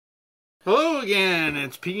Hello again,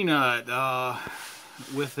 it's Peanut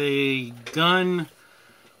with a gun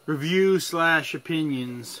review /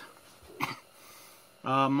 opinions.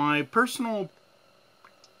 My personal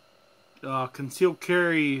concealed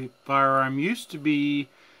carry firearm used to be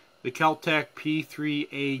the Keltec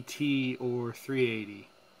P3AT or 380.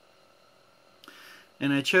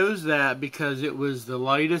 And I chose that because it was the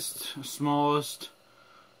lightest, smallest,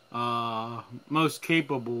 most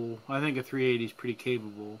capable. I think a 380 is pretty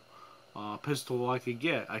capable. Pistol I could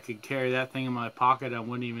get. I could carry that thing in my pocket. I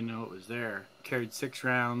wouldn't even know it was there. Carried 6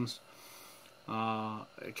 rounds.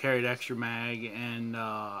 It carried extra mag, and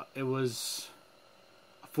it was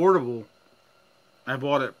affordable. I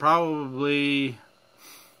bought it probably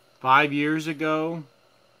 5 years ago.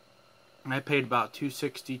 I paid about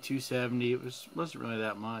 $260, $270. It wasn't really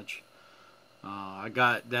that much. I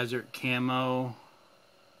got desert camo,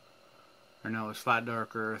 or no, it was flat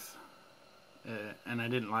dark earth. And I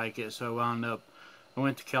didn't like it, so I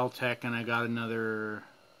went to Keltec and I got another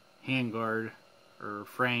handguard or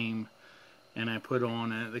frame, and I put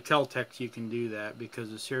on it. The Keltecs, you can do that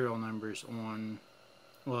because the serial number's on,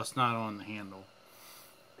 well, it's not on the handle.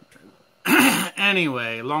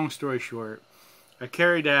 Anyway, long story short, I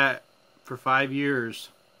carried that for 5 years.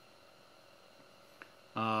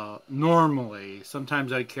 Normally,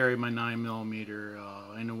 sometimes I'd carry my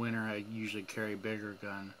 9mm. In the winter, I usually carry a bigger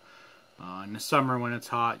gun. In the summer when it's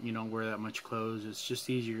hot and you don't wear that much clothes, it's just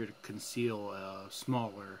easier to conceal a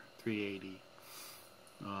smaller 380.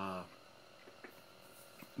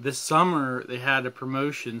 This summer they had a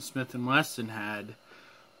promotion Smith & Wesson had,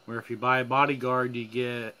 where if you buy a Bodygaurd you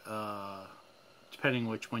get, depending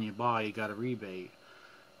which one you buy, you got a rebate.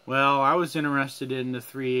 Well, I was interested in the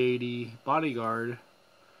 380 Bodygaurd.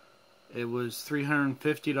 It was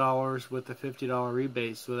 $350 with a $50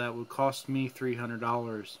 rebate, so that would cost me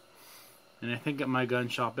 $300. And I think at my gun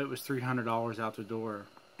shop it was $300 out the door.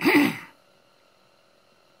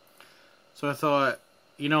 So I thought,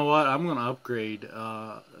 you know what, I'm going to upgrade.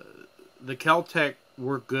 The Keltec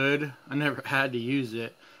worked good. I never had to use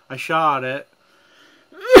it. I shot it.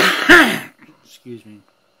 Excuse me.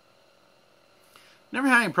 Never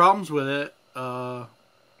had any problems with it.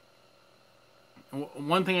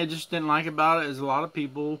 One thing I just didn't like about it is a lot of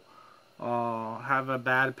people have a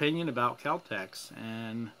bad opinion about Keltecs,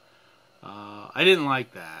 and I didn't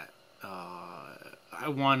like that. I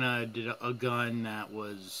wanted a gun that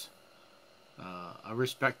was a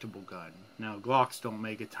respectable gun. Now, Glocks don't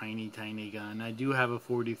make a tiny gun. I do have a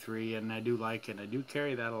 43, and I do like it. I do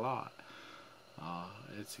carry that a lot.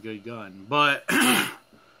 It's a good gun. But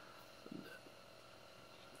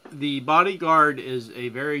the Bodygaurd is a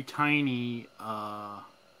very tiny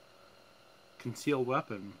concealed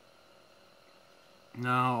weapon.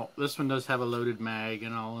 Now, this one does have a loaded mag,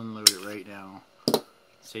 and I'll unload it right now.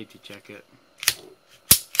 Safety check it.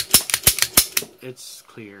 It's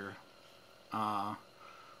clear.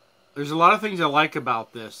 There's a lot of things I like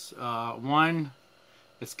about this. One,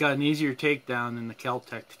 it's got an easier takedown than the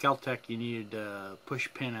Keltec. The Keltec, you needed to push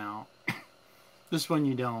a pin out. This one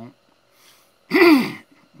you don't.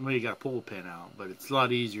 Well, you got to pull a pin out, but it's a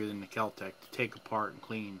lot easier than the Keltec to take apart and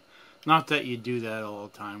clean. Not that you do that all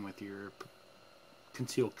the time with your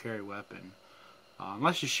concealed carry weapon,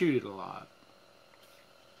 unless you shoot it a lot.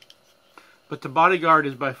 But the Bodygaurd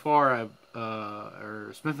is by far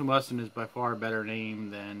or Smith & Wesson is by far a better name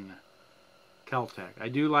than Keltec. I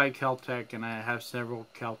do like Keltec, and I have several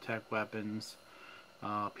Keltec weapons.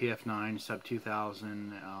 PF9 sub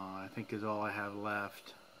 2000 I think is all I have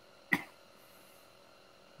left.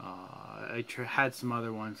 I had some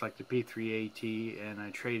other ones like the P3AT, and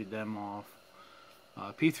I traded them off.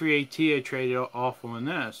 P3AT I traded off on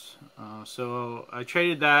this. So I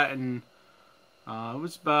traded that, and it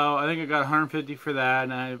was about, I think I got 150 for that,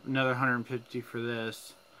 and I have another 150 for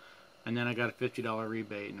this, and then I got a $50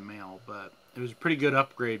 rebate in the mail. But it was a pretty good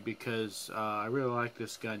upgrade because I really like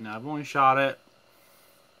this gun. Now, I've only shot it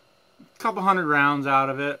a couple hundred rounds out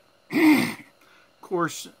of it. Of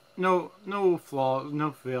course, no flaws,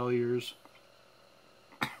 no failures.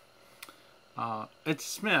 It's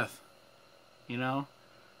Smith. You know,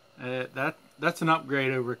 that's an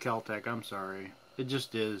upgrade over Keltec. I'm sorry, it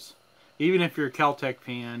just is. Even if you're a Keltec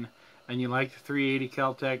fan and you like the 380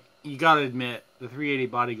 Keltec, you gotta admit the 380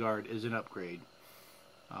 Bodygaurd is an upgrade.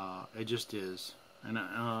 It just is. And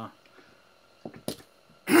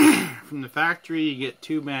from the factory, you get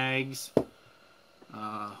 2 mags,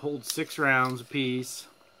 holds 6 rounds apiece.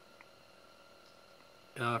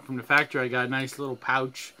 From the factory, I got a nice little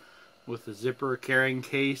pouch with a zipper carrying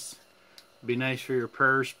case. Be nice for your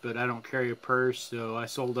purse, but I don't carry a purse, so I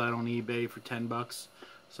sold that on eBay for $10,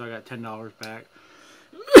 so I got $10 back.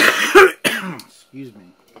 Excuse me.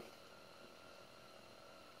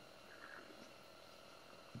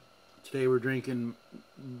 Today we're drinking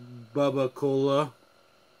Bubba Cola.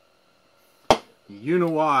 You know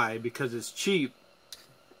why? Because it's cheap.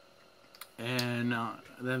 And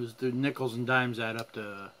the nickels and dimes add up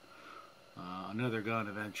to another gun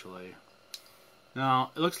eventually. Now,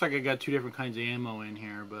 it looks like I got two different kinds of ammo in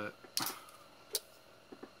here, but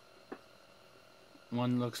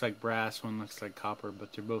one looks like brass, one looks like copper,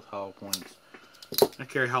 but they're both hollow points. I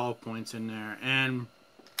carry hollow points in there. And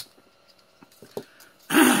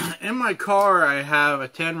in my car, I have a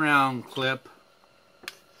 10-round clip.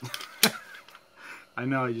 I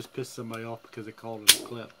know I just pissed somebody off because I called it a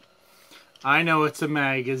clip. I know it's a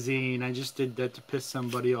magazine. I just did that to piss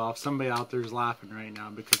somebody off. Somebody out there is laughing right now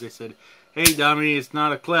because they said, "Hey, dummy, it's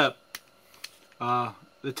not a clip." The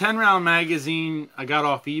 10-round magazine I got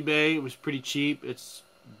off eBay. It was pretty cheap. It's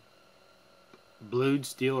blued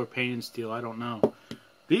steel or painted steel. I don't know.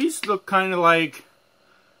 These look kind of like...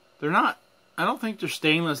 They're not... I don't think they're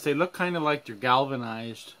stainless. They look kind of like they're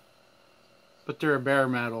galvanized. But they're a bare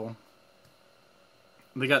metal.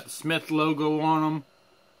 They got the Smith logo on them.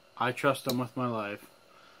 I trust them with my life.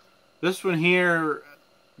 This one here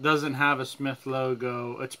doesn't have a Smith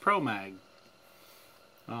logo. It's Pro Mag.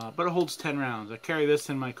 But it holds 10 rounds. I carry this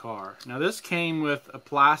in my car. Now this came with a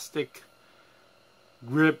plastic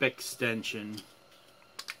grip extension,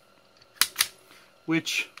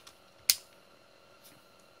 which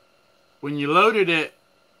when you loaded it,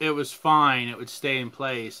 it was fine. It would stay in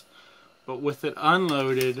place. But with it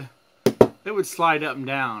unloaded, it would slide up and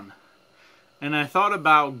down. And I thought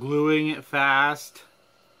about gluing it fast,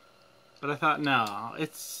 but I thought, no,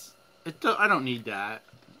 I don't need that.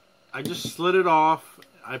 I just slid it off.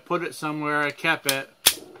 I put it somewhere. I kept it.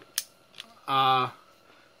 I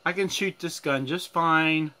can shoot this gun just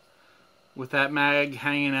fine with that mag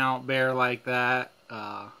hanging out bare like that.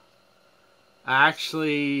 I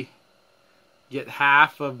actually get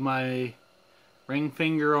half of my ring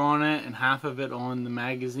finger on it and half of it on the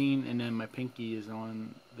magazine, and then my pinky is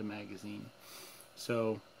on the magazine.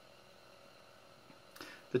 So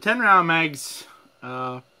the 10-round mags,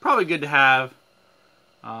 probably good to have.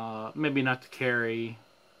 Maybe not to carry,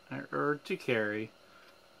 or to carry.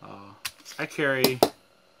 I carry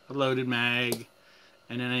a loaded mag,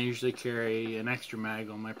 and then I usually carry an extra mag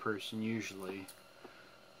on my person, usually.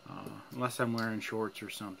 Unless I'm wearing shorts or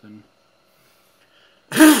something.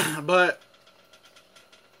 But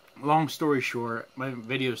long story short, my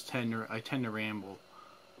videos I tend to ramble.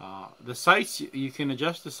 The sights, you can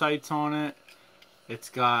adjust the sights on it. It's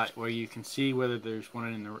got where you can see whether there's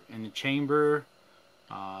one in the chamber.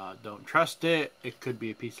 Don't trust it. It could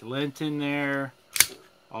be a piece of lint in there.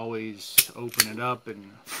 Always open it up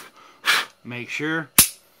and make sure.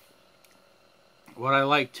 What I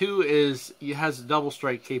like too is it has a double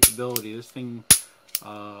strike capability. This thing,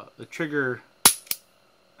 the trigger,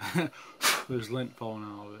 there's lint falling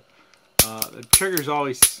out of it. The trigger's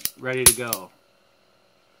always ready to go.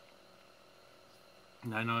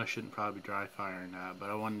 And I know I shouldn't probably be dry firing that, but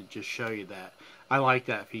I wanted to just show you that. I like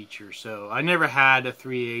that feature. So I never had a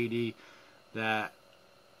 380 that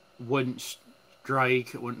wouldn't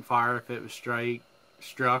strike, it wouldn't fire if it was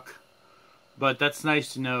struck. But that's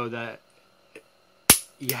nice to know that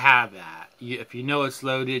you have that. If you know it's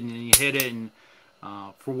loaded and you hit it and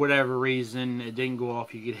for whatever reason it didn't go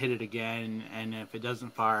off, you could hit it again, and if it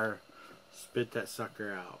doesn't fire, spit that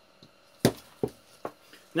sucker out.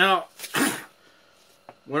 Now,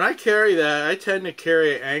 when I carry that, I tend to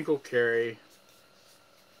carry an ankle carry.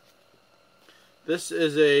 This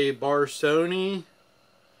is a Barsoni.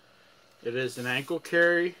 It is an ankle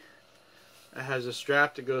carry. It has a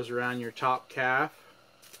strap that goes around your top calf.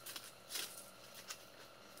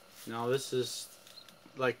 Now this is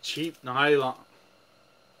like cheap nylon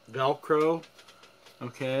Velcro.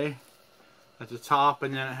 Okay. At the top,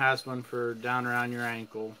 and then it has one for down around your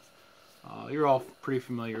ankle. You're all pretty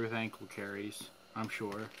familiar with ankle carries, I'm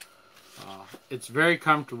sure. It's very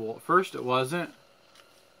comfortable. At first it wasn't,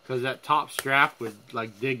 because that top strap would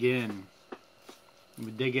like dig in. It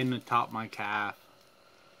would dig in the top of my calf.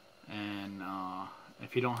 And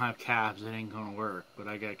if you don't have calves, it ain't gonna work. But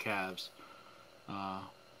I got calves.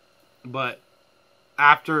 But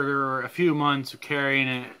after a few months of carrying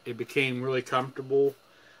it, it became really comfortable.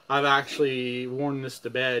 I've actually worn this to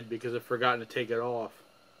bed because I've forgotten to take it off.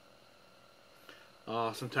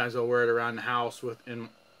 Sometimes I'll wear it around the house with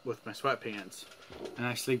my sweatpants, and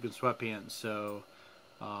I sleep in sweatpants. So,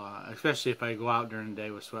 especially if I go out during the day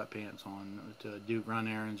with sweatpants on to run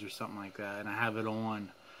errands or something like that, and I have it on,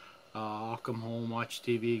 I'll come home, watch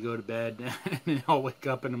TV, go to bed, and then I'll wake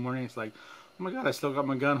up in the morning. It's like, oh my God, I still got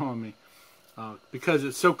my gun on me. because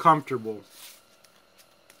it's so comfortable.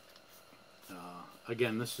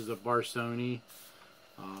 Again, this is a Barsoni.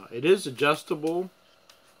 It is adjustable.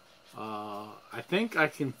 I think I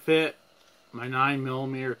can fit my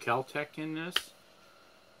 9mm Keltec in this.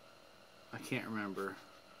 I can't remember.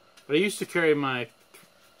 But I used to carry my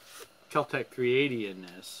Keltec 380 in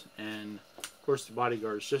this. And, of course, the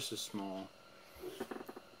Bodygaurd is just as small.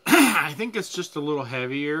 I think it's just a little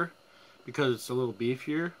heavier because it's a little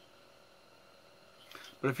beefier.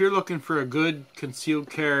 But if you're looking for a good concealed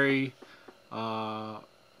carry,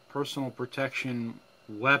 personal protection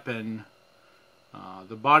weapon,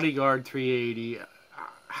 the Bodygaurd 380,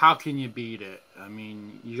 how can you beat it? I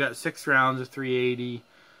mean, you got 6 rounds of 380.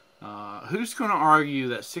 Who's going to argue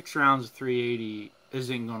that 6 rounds of 380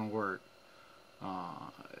 isn't going to work?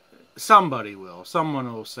 Somebody will.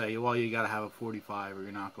 Someone will say, well, you got to have a 45 or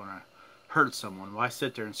you're not going to hurt someone. Why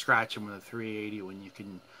sit there and scratch them with a 380 when you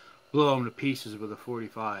can blow them to pieces with a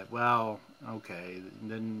 45? Well, okay,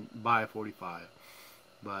 then buy a 45.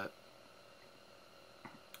 But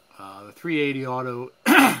the 380 auto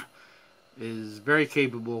is very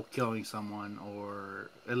capable of killing someone, or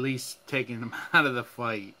at least taking them out of the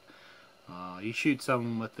fight. You shoot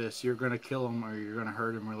someone with this, you're going to kill them or you're going to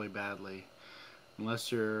hurt them really badly.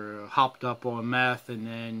 Unless you're hopped up on meth and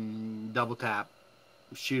then double tap,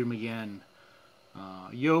 shoot them again.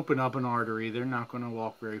 You open up an artery, they're not going to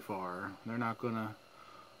walk very far. They're not going to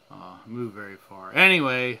move very far.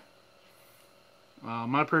 Anyway,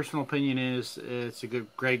 my personal opinion is it's a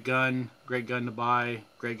great gun to buy,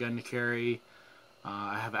 great gun to carry.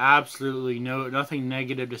 I have absolutely nothing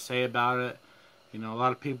negative to say about it. You know, a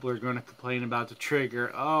lot of people are going to complain about the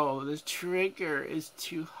trigger. Oh, this trigger is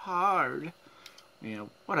too hard. You know,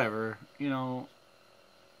 whatever. You know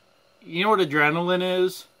what adrenaline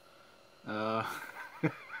is?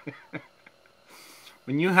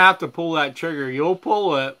 When you have to pull that trigger, you'll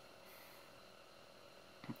pull it.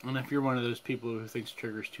 And if you're one of those people who thinks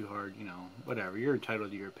trigger's too hard, you know, whatever. You're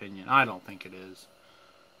entitled to your opinion. I don't think it is.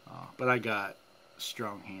 But I got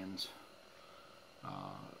strong hands.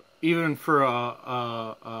 Even for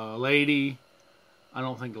a lady, I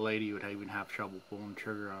don't think a lady would even have trouble pulling the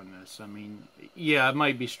trigger on this. I mean, yeah, it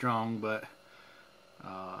might be strong, but,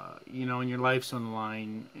 you know, when your life's on the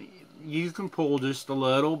line, you can pull just a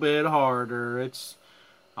little bit harder. It's,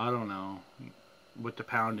 I don't know what the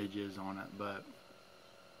poundage is on it, but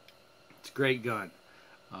it's a great gun.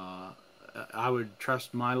 I would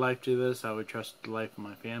trust my life to this. I would trust the life of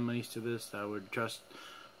my families to this. I would trust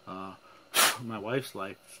my wife's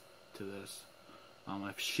life to this.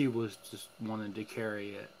 If she was just wanting to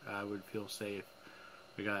carry it, I would feel safe.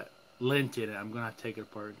 I got lint in it. I'm going to have to take it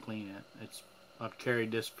apart and clean it. I've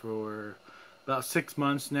carried this for about 6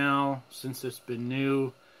 months now, since it's been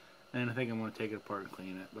new, and I think I'm going to take it apart and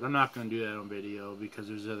clean it. But I'm not going to do that on video because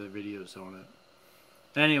there's other videos on it.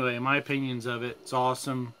 Anyway, my opinions of it, it's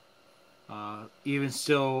awesome. Even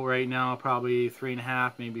still, right now, probably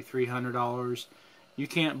 $350, maybe $300. You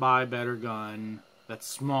can't buy a better gun that's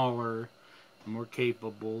smaller and more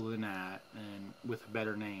capable than that, and with a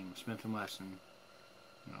better name, Smith & Wesson.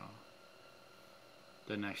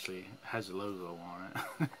 Doesn't actually has a logo on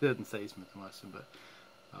it. It doesn't say Smith & Wesson, but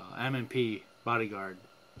M&P Bodygaurd.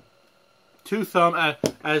 2 thumb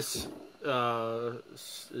as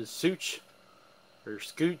Such or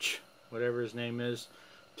Scooch, whatever his name is.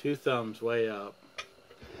 2 thumbs way up.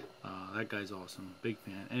 That guy's awesome. Big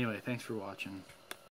fan. Anyway, thanks for watching.